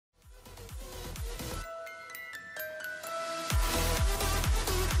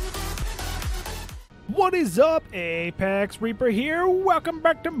What is up? ApexReaper here. Welcome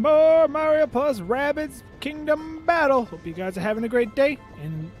back to more Mario plus Rabbids Kingdom Battle. Hope you guys are having a great day.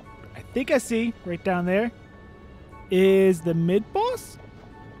 And I think I see right down there is the mid-boss.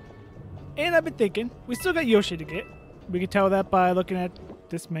 And I've been thinking, we still got Yoshi to get. We can tell that by looking at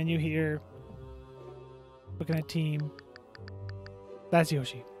this menu here. Looking at team. That's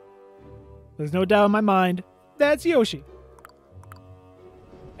Yoshi. There's no doubt in my mind, that's Yoshi.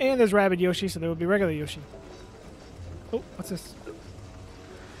 And there's Rabbid Yoshi, so there will be regular Yoshi. Oh, what's this?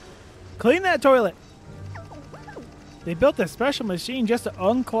 Clean that toilet! They built a special machine just to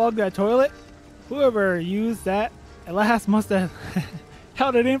unclog that toilet. Whoever used that at last must have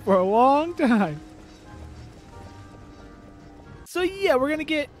held it in for a long time. So yeah, we're gonna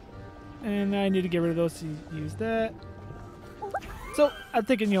get... And I need to get rid of those to use that. So I'm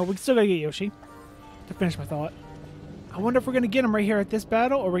thinking, we still gotta get Yoshi. To finish my thought. I wonder if we're going to get him right here at this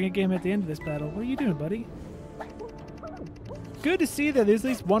battle, or we're going to get him at the end of this battle. What are you doing, buddy? Good to see that there's at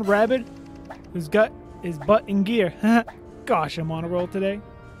least one rabbit who's got his butt in gear. Gosh, I'm on a roll today.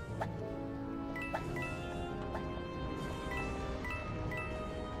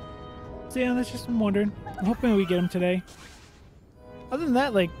 So yeah, that's just I'm wondering. I'm hoping we get him today. Other than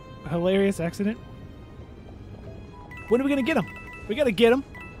that, like, hilarious accident. When are we going to get him? We got to get him.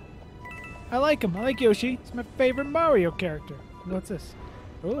 I like him. I like Yoshi. He's my favorite Mario character. What's this?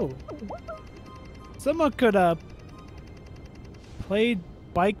 Oh. Someone could played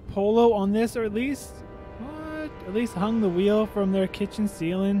bike polo on this, or at least what? At least hung the wheel from their kitchen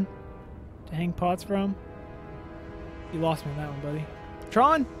ceiling to hang pots from. You lost me on that one, buddy.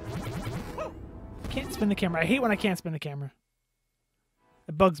 Tron! Can't spin the camera. I hate when I can't spin the camera.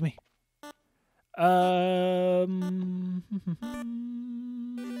 It bugs me.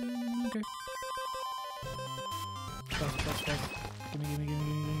 Okay. Plus. Gimme.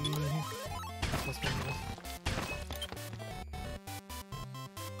 Plus.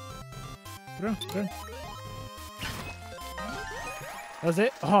 Put on. That's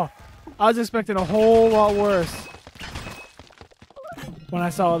it? Oh, I was expecting a whole lot worse when I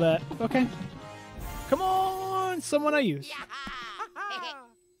saw that. Okay. Come on, someone I use.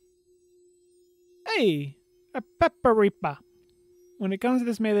 Hey, ApexReaper. When it comes to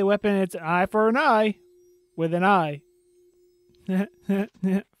this melee weapon, it's an eye for an eye with an eye.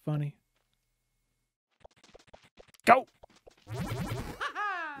 Funny. Go!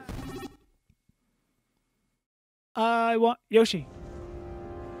 I want Yoshi.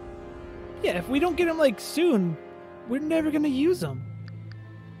 Yeah, if we don't get him like soon, we're never gonna use him.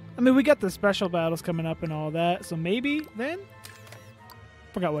 I mean, we got the special battles coming up and all that, so maybe then?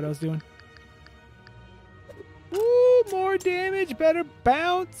 Forgot what I was doing. Ooh, more damage, better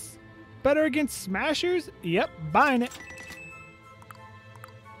bounce, better against smashers. Yep, buying it.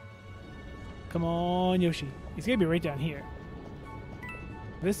 Come on, Yoshi. He's gonna be right down here.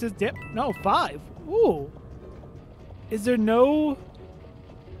 This is dip. No, 5. Ooh. Is there no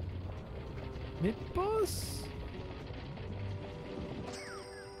mid boss?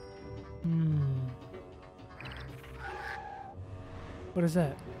 What is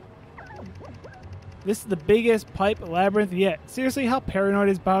that? This is the biggest pipe labyrinth yet. Seriously, how paranoid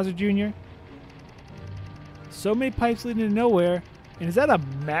is Bowser Jr.? So many pipes leading to nowhere. And is that a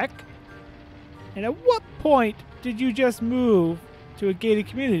mech? And at what point did you just move to a gated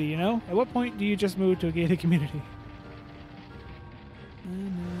community, At what point do you just move to a gated community?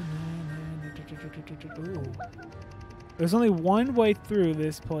 Ooh. There's only one way through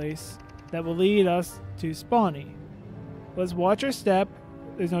this place that will lead us to spawning. Let's watch our step.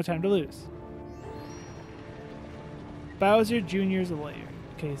 There's no time to lose. Bowser Jr.'s lair.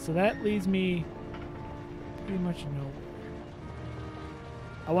 Okay, so that leads me pretty much nowhere.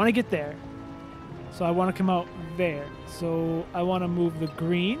 I want to get there. So I want to come out there. So I want to move the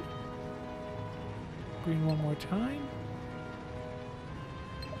green. Green one more time.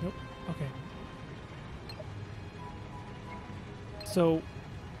 Nope. Okay. So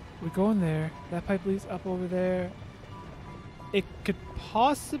we go in there. That pipe leads up over there. It could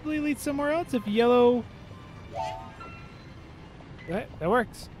possibly lead somewhere else if yellow... That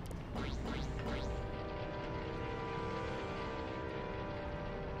works.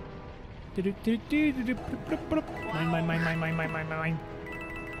 Mine.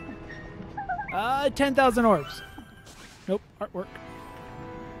 10,000 orbs. Nope, artwork.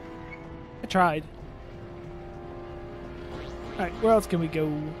 I tried. Alright, where else can we go?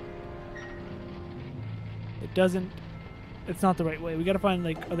 It doesn't... It's not the right way. We gotta find,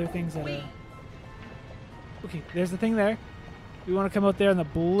 like, other things that are... Okay, there's the thing there. We want to come out there in the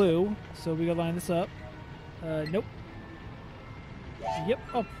blue, so we gotta line this up. Nope. Yep.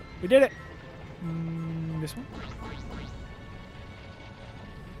 Oh, we did it. This one.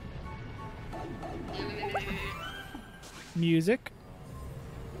 Music.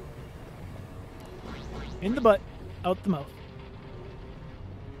 In the butt, out the mouth.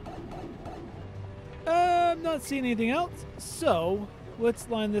 I'm not seeing anything else, so let's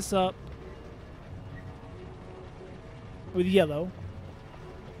line this up with yellow.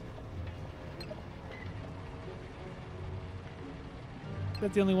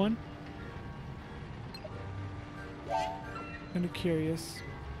 That's the only one? Kind of curious.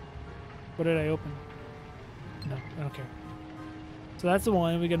 What did I open? No, I don't care. So that's the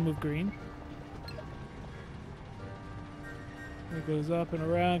one. We gotta move green. It goes up and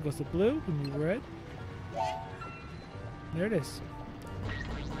around, goes to blue, we move red. There it is.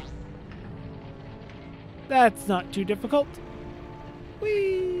 That's not too difficult.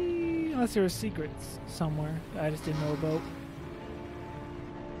 Whee! Unless there are secrets somewhere that I just didn't know about.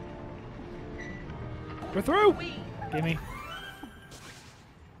 We're through! Gimme.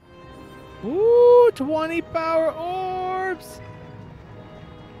 Ooh, 20 power orbs!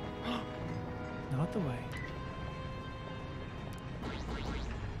 Not the way.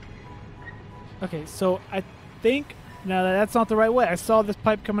 Okay, so I think now that's not the right way. I saw this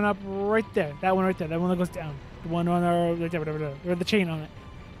pipe coming up right there. That one right there. That one that goes down. The one on our right there, whatever, or the chain on it.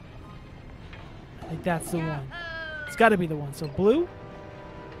 I think that's the one. It's got to be the one. So blue.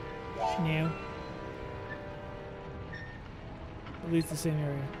 No. At least the same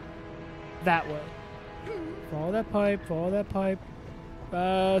area. That way. Follow that pipe. Follow that pipe.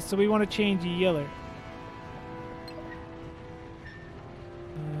 So we want to change yellow.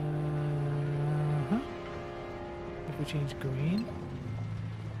 If we change green.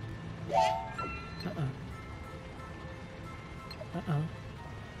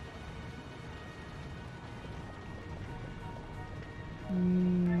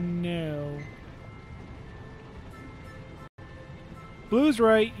 No. Blue's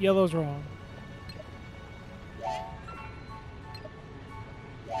right, yellow's wrong.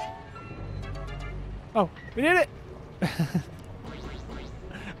 Oh, we did it!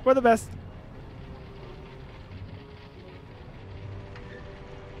 We're the best.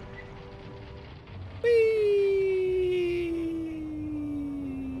 Whee!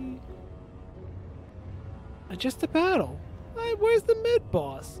 Just a battle. Where's the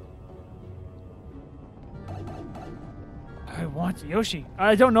mid-boss? I want Yoshi.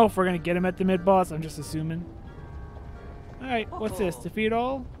 I don't know if we're going to get him at the mid-boss. I'm just assuming. Alright, what's this? Defeat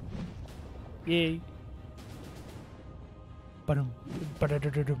all? Yay. Ba-dum.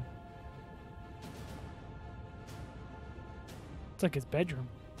 Ba-da-da-da-dum. It's like his bedroom.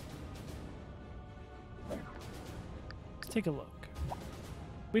 Let's take a look.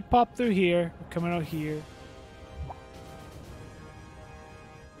 We pop through here. We're coming out here.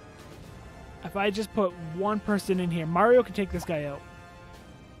 If I just put one person in here, Mario can take this guy out.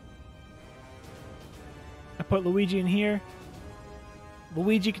 I put Luigi in here.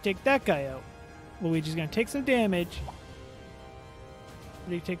 Luigi can take that guy out. Luigi's going to take some damage.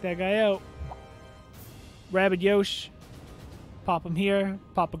 But he can take that guy out. Rabbid Yoshi. Pop him here.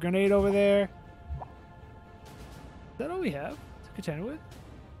 Pop a grenade over there. Is that all we have to contend with?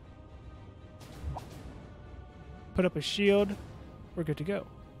 Put up a shield. We're good to go.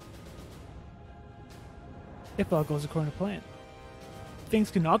 If all goes according to plan.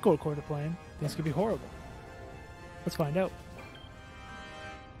 Things cannot go according to plan. Things could be horrible. Let's find out.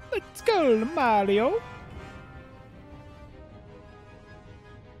 Let's go, Mario!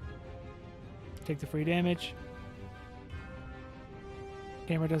 Take the free damage.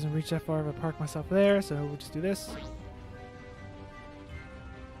 Camera doesn't reach that far if I park myself there, so we'll just do this.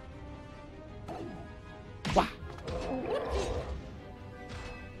 Wah!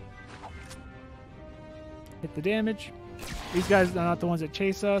 Hit the damage. These guys are not the ones that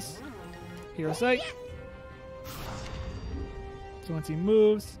chase us. Hero sight. So once he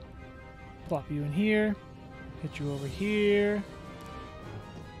moves, plop you in here. Hit you over here.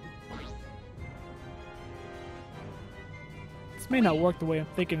 This may not work the way I'm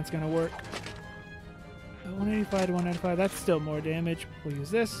thinking it's going to work. 185 to 195. That's still more damage. We'll use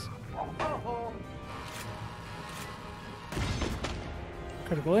this.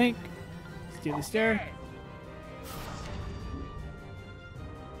 Critical ink. Steely stare.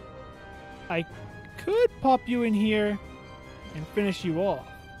 I could pop you in here and finish you off.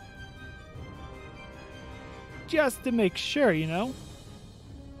 Just to make sure, you know?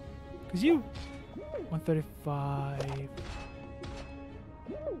 Because you... 135...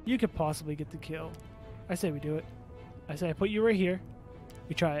 You could possibly get the kill. I say we do it. I say I put you right here.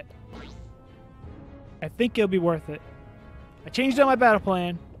 We try it. I think it'll be worth it. I changed out my battle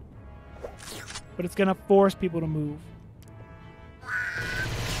plan. but it's gonna force people to move.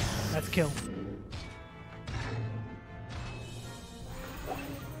 That's a kill.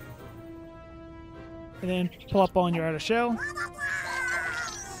 And then pull up on your outer shell.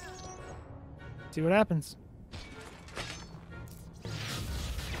 See what happens.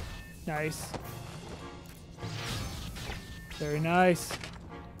 Nice. Very nice.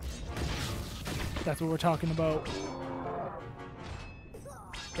 That's what we're talking about.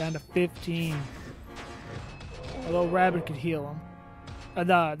 Down to 15. Although Rabbid could heal him.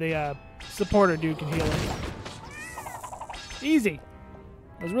 The supporter dude can heal him. Easy.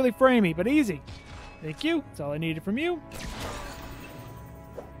 That was really framey, but easy. Thank you. That's all I needed from you.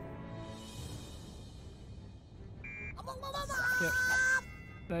 Yep.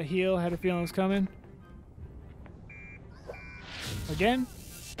 That heal, had a feeling it was coming. Again.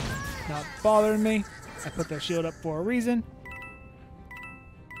 Not bothering me. I put that shield up for a reason.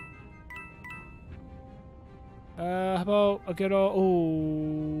 How about a good old...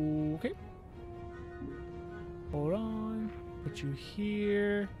 Oh, okay. Hold on. Put you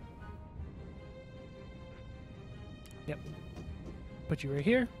here. Yep. Put you right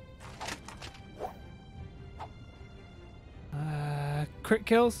here. Crit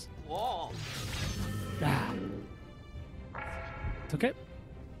kills. Whoa. Ah. It's okay.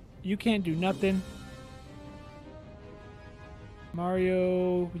 You can't do nothing.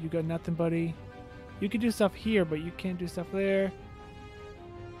 Mario, you got nothing, buddy. You can do stuff here, but you can't do stuff there.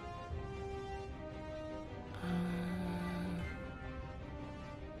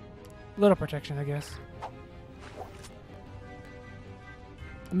 Little protection, I guess.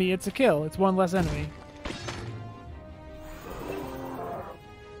 I mean, it's a kill. It's one less enemy.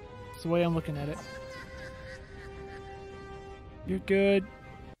 That's the way I'm looking at it. You're good.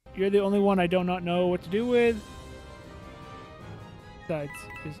 You're the only one I do not know what to do with. Besides,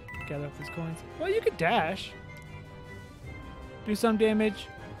 just gather up these coins. Well, you could dash. Do some damage.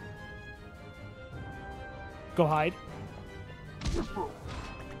 Go hide.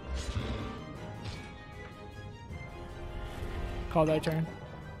 Call that turn.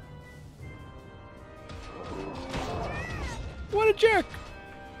 What a jerk!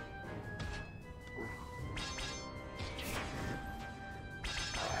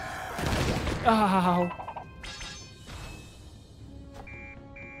 Ow.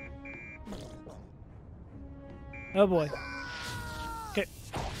 Oh boy. Okay,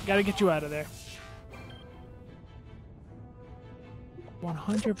 gotta get you out of there.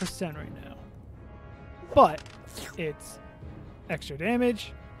 100% right now. But it's extra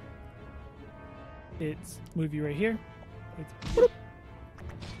damage. It's move you right here. It's whoop.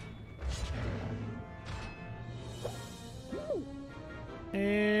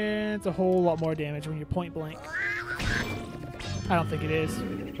 And it's a whole lot more damage when you're point blank. I don't think it is,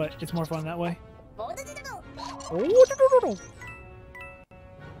 but it's more fun that way.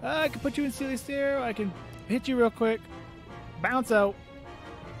 I can put you in Silly Stare. I can hit you real quick. Bounce out.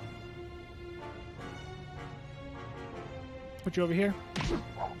 Put you over here.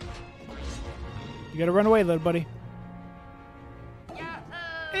 You gotta run away, little buddy.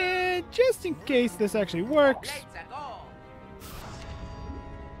 And just in case this actually works,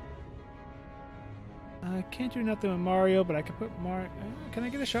 I can't do nothing with Mario, but I can put Mario. Can I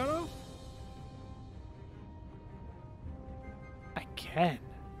get a shot off? I can.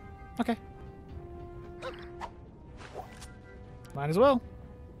 Okay. Might as well.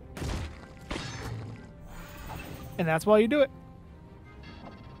 And that's why you do it.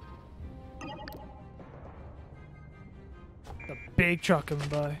 The big truck coming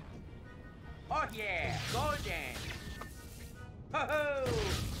by. Oh yeah, golden. Ho-ho.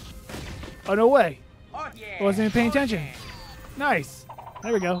 Oh, no way. Oh yeah. I wasn't even paying golden. attention. Nice.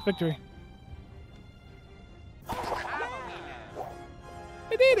 There we go. Victory.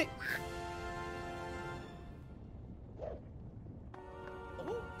 I did it.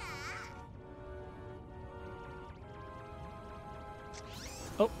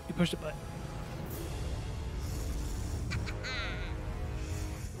 Oh, you pushed a button.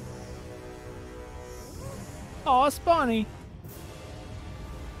 Aw, Spawny.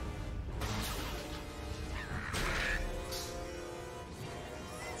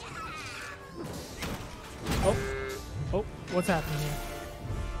 Oh, what's happening here?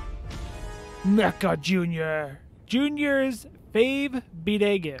 Mecha Junior. Junior's fave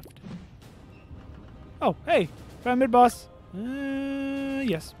B-Day gift. Oh, hey, found mid-boss.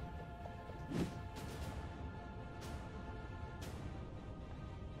 Yes.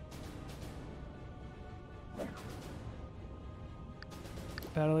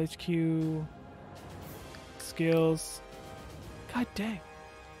 Battle HQ. Skills. God dang.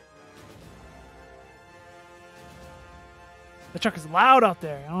 The truck is loud out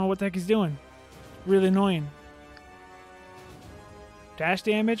there. I don't know what the heck he's doing. Really annoying. Dash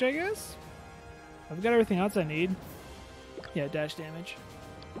damage, I guess? I've got everything else I need. Yeah, dash damage.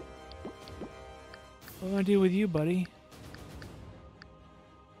 What am I do with you, buddy?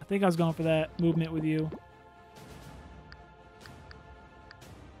 I think I was going for that movement with you.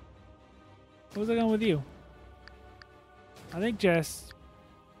 What was I going with you? I think just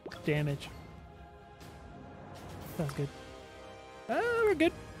damage. Sounds good. We're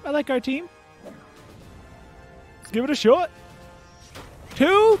good. I like our team. Let's give it a shot.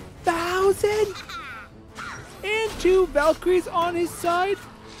 2,000 and 2 Valkyries on his side.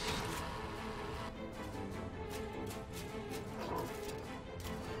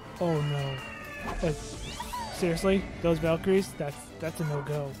 Oh no! Seriously, those Valkyries? That's a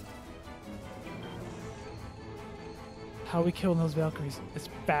no-go. How are we killing those Valkyries as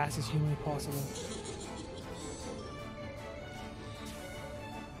fast as humanly possible?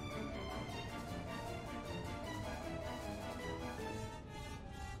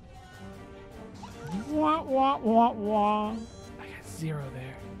 Wah, wah, wah, wah. I got 0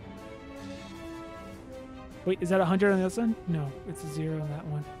 there. Wait, is that 100 on the other side? No, it's a 0 on that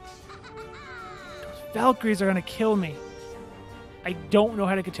one. Those Valkyries are going to kill me. I don't know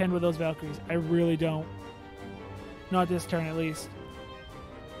how to contend with those Valkyries. I really don't. Not this turn, at least.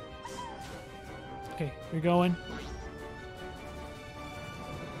 Okay, we're going.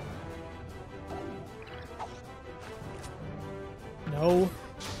 No.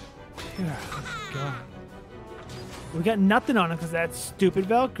 Oh, God. We got nothing on him because of that stupid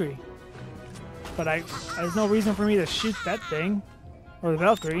Valkyrie. But there's no reason for me to shoot that thing. Or the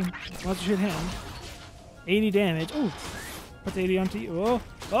Valkyrie. I want to shoot him. 80 damage. Ooh. Puts 80 onto you. Oh.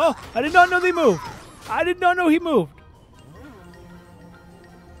 Oh! I did not know they moved. I did not know he moved.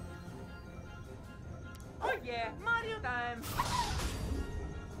 Oh yeah, Mario time.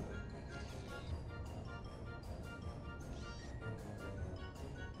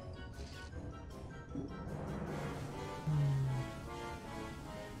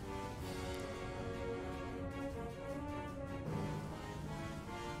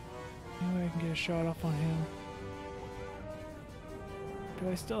 Maybe I can get a shot off on him. Do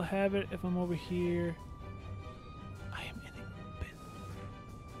I still have it if I'm over here? I am in the open.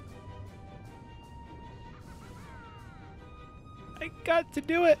 I got to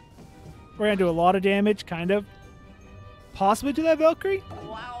do it. We're going to do a lot of damage, kind of. Possibly to that Valkyrie.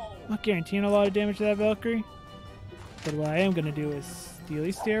 Wow. I'm not guaranteeing a lot of damage to that Valkyrie. But what I am going to do is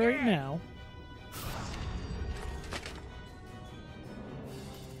Steely Stare right now.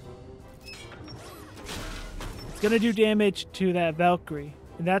 It's going to do damage to that Valkyrie.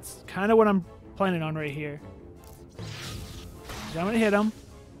 And that's kind of what I'm planning on right here. So I'm going to hit him.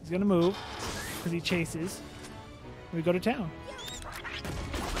 He's going to move because he chases. We go to town.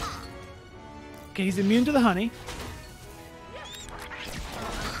 Okay, he's immune to the honey.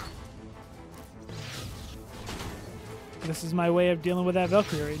 This is my way of dealing with that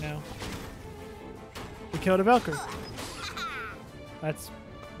Valkyrie right now. We killed a Valkyrie. That's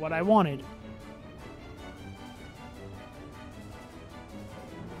what I wanted.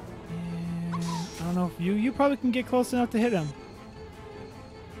 And I don't know if you probably can get close enough to hit him.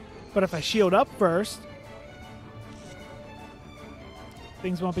 But if I shield up first,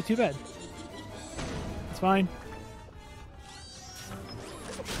 things won't be too bad. It's fine.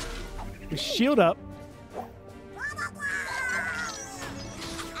 We shield up.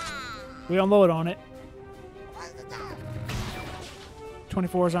 We unload on it.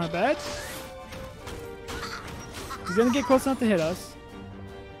 24s aren't bad. He's gonna get close enough to hit us.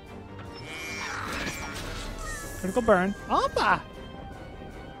 Critical burn. Opa!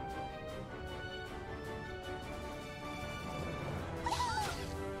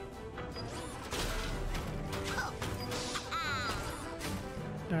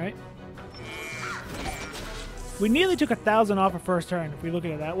 Alright. We nearly took 1,000 off our first turn. If we look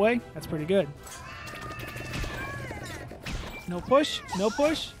at it that way, that's pretty good. No push. No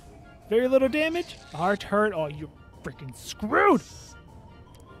push. Very little damage. A heart hurt. Oh, you're freaking screwed.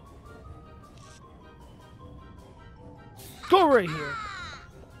 Go right here.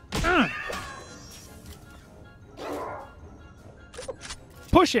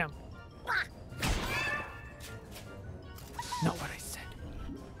 Push him. Not what I said.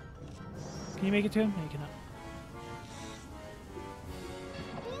 Can you make it to him? No, you cannot.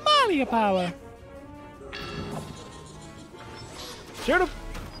 Mario power. Shoot him.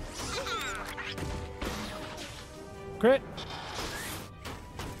 Crit.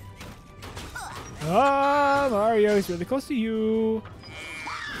 Ah, Mario, he's really close to you.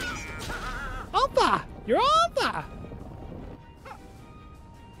 Alpha! You're Alpha!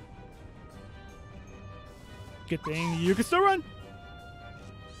 Good thing you can still run.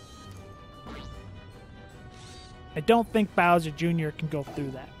 I don't think Bowser Jr. can go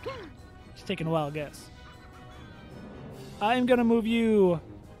through that. It's taking a while, I guess. I'm gonna move you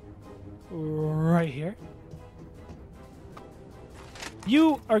right here.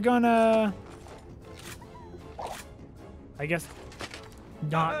 You are gonna, I guess,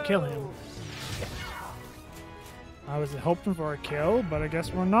 not kill him. I was hoping for a kill, but I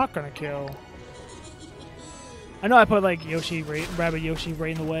guess we're not gonna kill. I know I put like Yoshi, Rabbid Yoshi right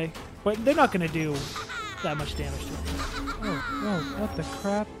in the way, but they're not gonna do that much damage to him. Oh, what the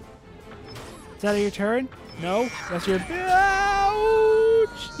crap? Is that your turn? No? That's your...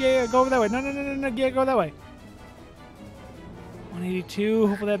 Ouch! Yeah, go over that way. No. Yeah, go that way. 182.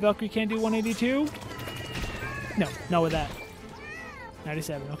 Hopefully that Valkyrie can't do 182. No, not with that.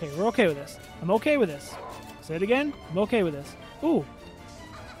 97. Okay, we're okay with this. I'm okay with this. Say it again. I'm okay with this. Ooh.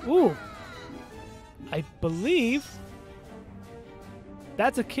 Ooh. I believe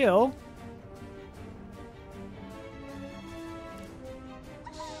that's a kill.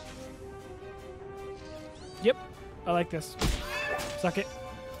 Yep, I like this. Suck it.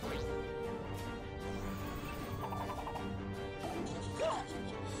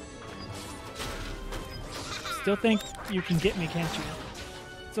 Still think you can get me, can't you?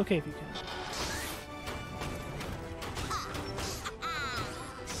 It's okay if you can.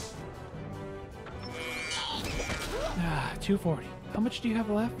 Ah, 240. How much do you have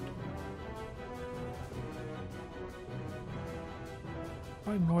left?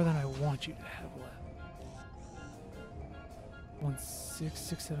 Probably more than I want you to have left. 1, 6,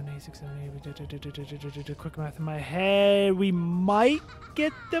 6, 7, 8, 6, 7, 8. Quick math in my head. We might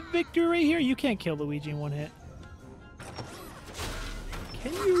get the victory here. You can't kill Luigi in one hit.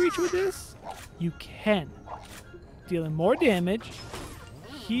 Can you reach with this? You can. Dealing more damage.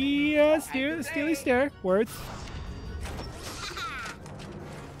 Steely stare. Words.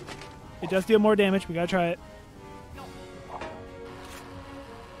 It does deal more damage. We gotta try it.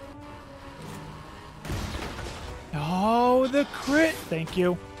 Oh, the crit. Thank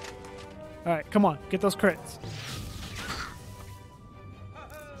you. All right, come on. Get those crits.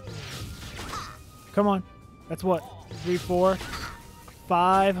 Come on. That's what? 3, 4,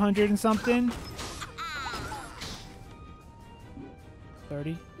 500 and something?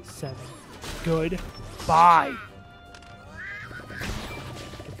 37. Goodbye.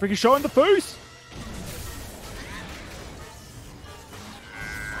 Freaking shot in the face.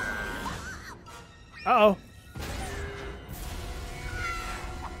 Uh-oh.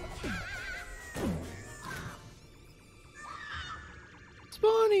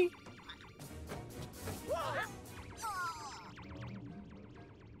 Spawny.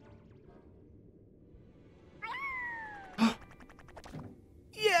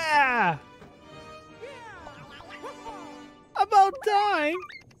 Yeah. About time.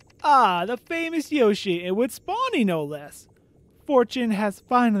 Ah, the famous Yoshi, and with Spawny no less. Fortune has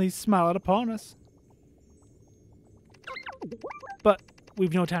finally smiled upon us. But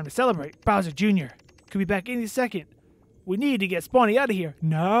we've no time to celebrate. Bowser Jr. could be back any second. We need to get Spawny out of here.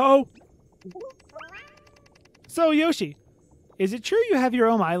 No! So, Yoshi, is it true you have your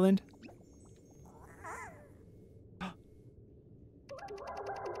own island?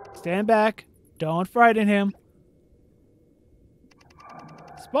 Stand back. Don't frighten him.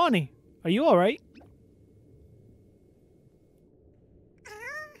 Spawny, are you alright?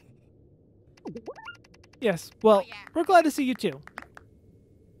 Yes, well, we're glad to see you too.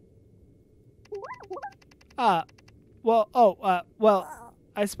 Well,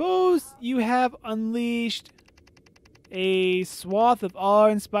 I suppose you have unleashed a swath of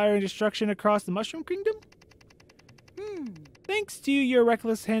awe-inspiring destruction across the Mushroom Kingdom? Thanks to your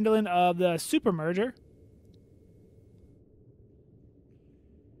reckless handling of the super merger.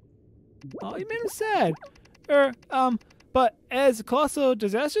 Oh, you made me sad. But as colossal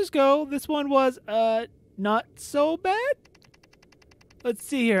disasters go, this one was, not so bad? Let's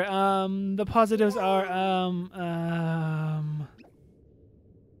see here. The positives are,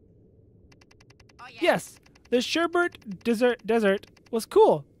 Yes, the sherbet desert was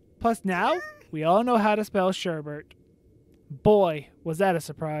cool. Plus now, we all know how to spell sherbet. Boy, was that a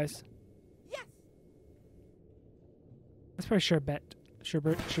surprise. Yes. That's probably sherbet.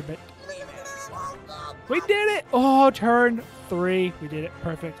 Sherbet. We did it! Oh, turn 3. We did it.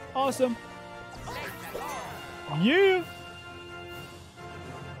 Perfect. Awesome. Yeah!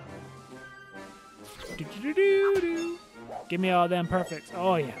 Do-do-do-do-do. Give me all them perfects.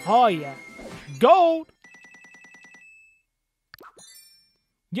 Oh, yeah. Oh, yeah. Gold!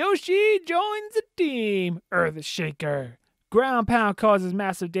 Yoshi joins the team. Earth Shaker. Ground pound causes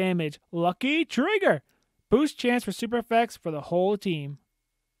massive damage. Lucky trigger. Boost chance for super effects for the whole team.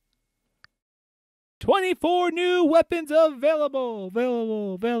 24 new weapons available.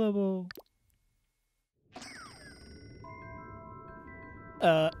 Available.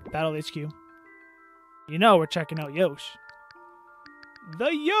 Battle HQ. You know we're checking out Yoshi.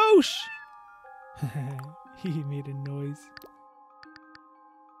 The Yoshi! He made a noise.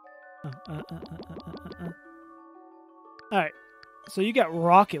 Alright. So you got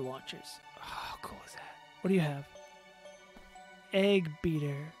rocket launchers. How cool is that? What do you have? Egg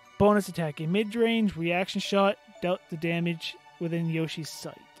beater. Bonus attack. A mid-range reaction shot dealt the damage within Yoshi's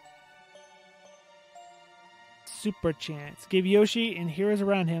sight. Super chance. Give Yoshi and heroes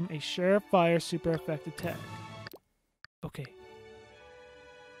around him a surefire super effect attack. Okay.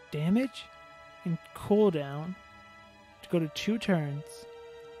 Damage and cooldown to go to 2 turns.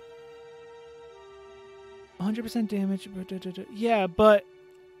 100% damage. Yeah, but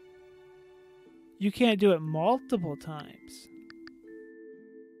you can't do it multiple times.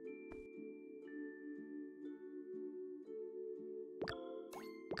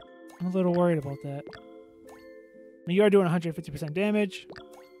 I'm a little worried about that. I mean, you are doing 150% damage.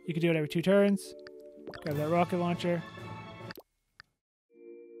 You can do it every 2 turns. Grab that rocket launcher.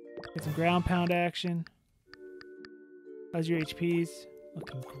 Get some ground pound action. How's your HPs?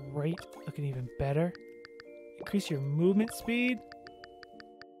 Looking great. Looking even better. Increase your movement speed.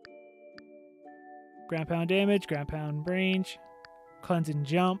 Ground pound damage. Ground pound range. Cleanse and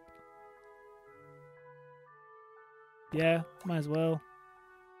jump. Yeah, might as well.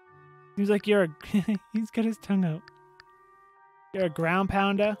 Seems like you're a... He's got his tongue out. You're a ground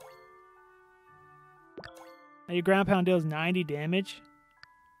pounder. Now your ground pound deals 90 damage.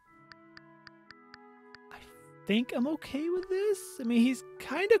 I think I'm okay with this. I mean, he's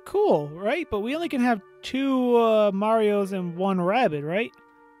kind of cool, right? But we only can have 2 Marios and 1 Rabbid, right?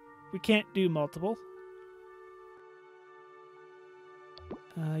 We can't do multiple.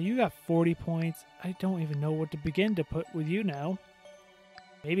 You got 40 points. I don't even know what to begin to put with you now.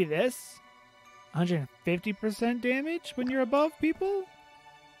 Maybe this? 150% damage when you're above people?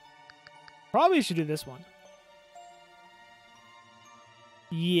 Probably should do this one.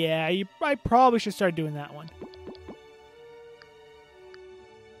 Yeah, I probably should start doing that one.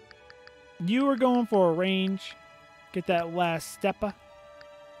 You were going for a range. Get that last stepper.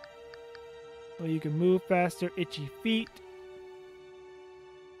 So you can move faster, itchy feet.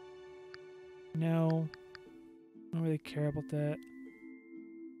 No. I don't really care about that.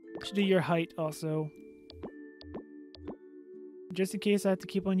 Should do your height also. Just in case I have to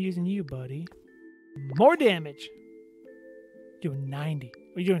keep on using you, buddy. More damage! Doing 90. Well,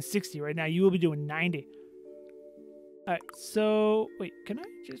 you're doing 60 right now. You will be doing 90. Alright, so... Wait, can I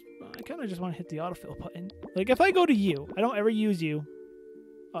just... I kind of just want to hit the autofill button. Like, if I go to you, I don't ever use you.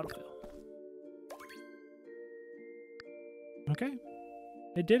 Autofill. Okay.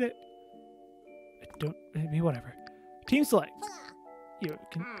 I did it. I don't... I mean, whatever. Team select. You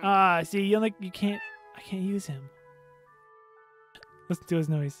can... see, you can't... I can't use him. Let's do his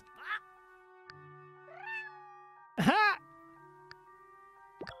noise. Ha!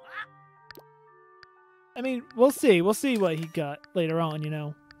 I mean, we'll see. We'll see what he got later on, you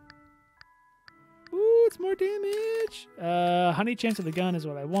know. Ooh, it's more damage. Honey chance of the gun is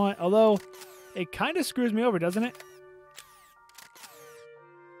what I want. Although, it kind of screws me over, doesn't it?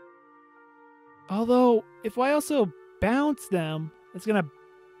 Although, if I also bounce them, it's going to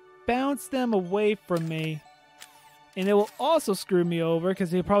bounce them away from me. And it will also screw me over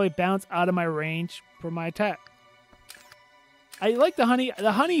because they'll probably bounce out of my range for my attack. I like the honey.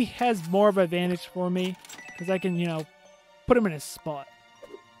 The honey has more of an advantage for me because I can, you know, put him in his spot.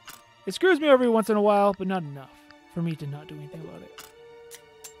 It screws me every once in a while, but not enough for me to not do anything about it.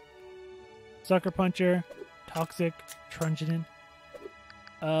 Sucker Puncher, Toxic, Truncheon.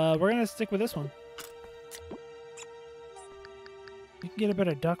 We're going to stick with this one. You can get a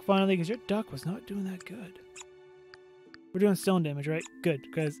better duck finally because your duck was not doing that good. We're doing stone damage, right? Good,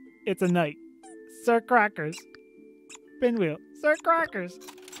 because it's a knight. Sir Crackers. Pinwheel. Sir Crackers.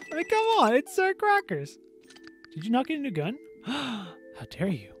 I mean, come on. It's Sir Crackers. Did you not get a new gun? How dare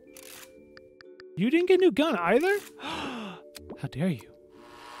you? You didn't get a new gun either? How dare you?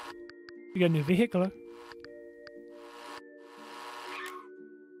 You got a new vehicle.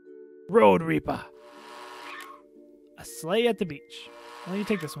 Road Reaper. A sleigh at the beach. Why don't you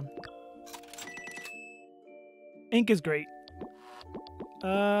take this one? Ink is great.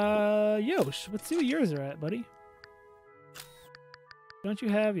 Yosh, let's see what yours are at, buddy. Don't you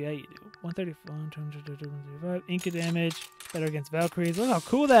have? Yeah, you do. 134, 135. Ink damage. Better against Valkyries. Look how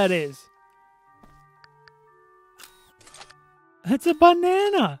cool that is. It's a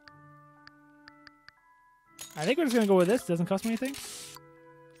banana. I think we're just gonna go with this. Doesn't cost me anything.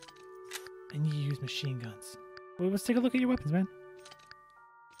 And you use machine guns. Well, let's take a look at your weapons, man.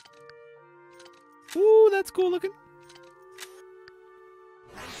 Ooh, that's cool looking.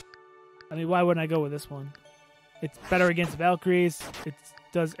 I mean, why wouldn't I go with this one? It's better against Valkyries. It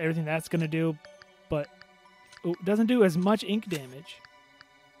does everything that's gonna do, but ooh, it doesn't do as much ink damage.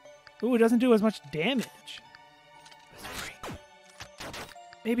 Ooh, it doesn't do as much damage. It's free.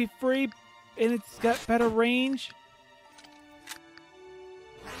 Maybe free, and it's got better range.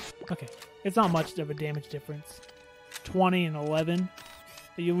 Okay, it's not much of a damage difference. 20 and 11.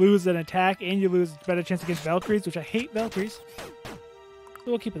 You lose an attack, and you lose a better chance against Valkyries, which I hate Valkyries. So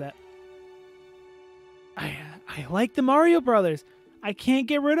we'll keep it that. I like the Mario Brothers. I can't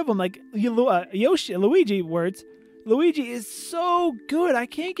get rid of them. Like Yoshi, Luigi words. Luigi is so good. I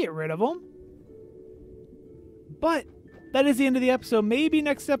can't get rid of him. But that is the end of the episode. Maybe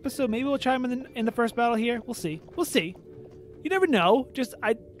next episode, maybe we'll try him in the first battle here. We'll see. We'll see. You never know. Just,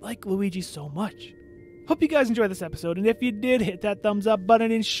 I like Luigi so much. Hope you guys enjoyed this episode. And if you did, hit that thumbs up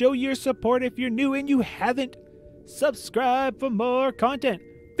button and show your support if you're new and you haven't. Subscribe for more content.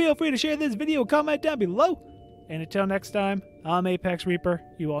 Feel free to share this video, comment down below. And until next time, I'm ApexReaper.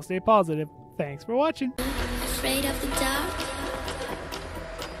 You all stay positive. Thanks for watching. Afraid of the dark?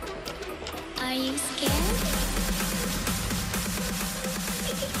 Are you scared?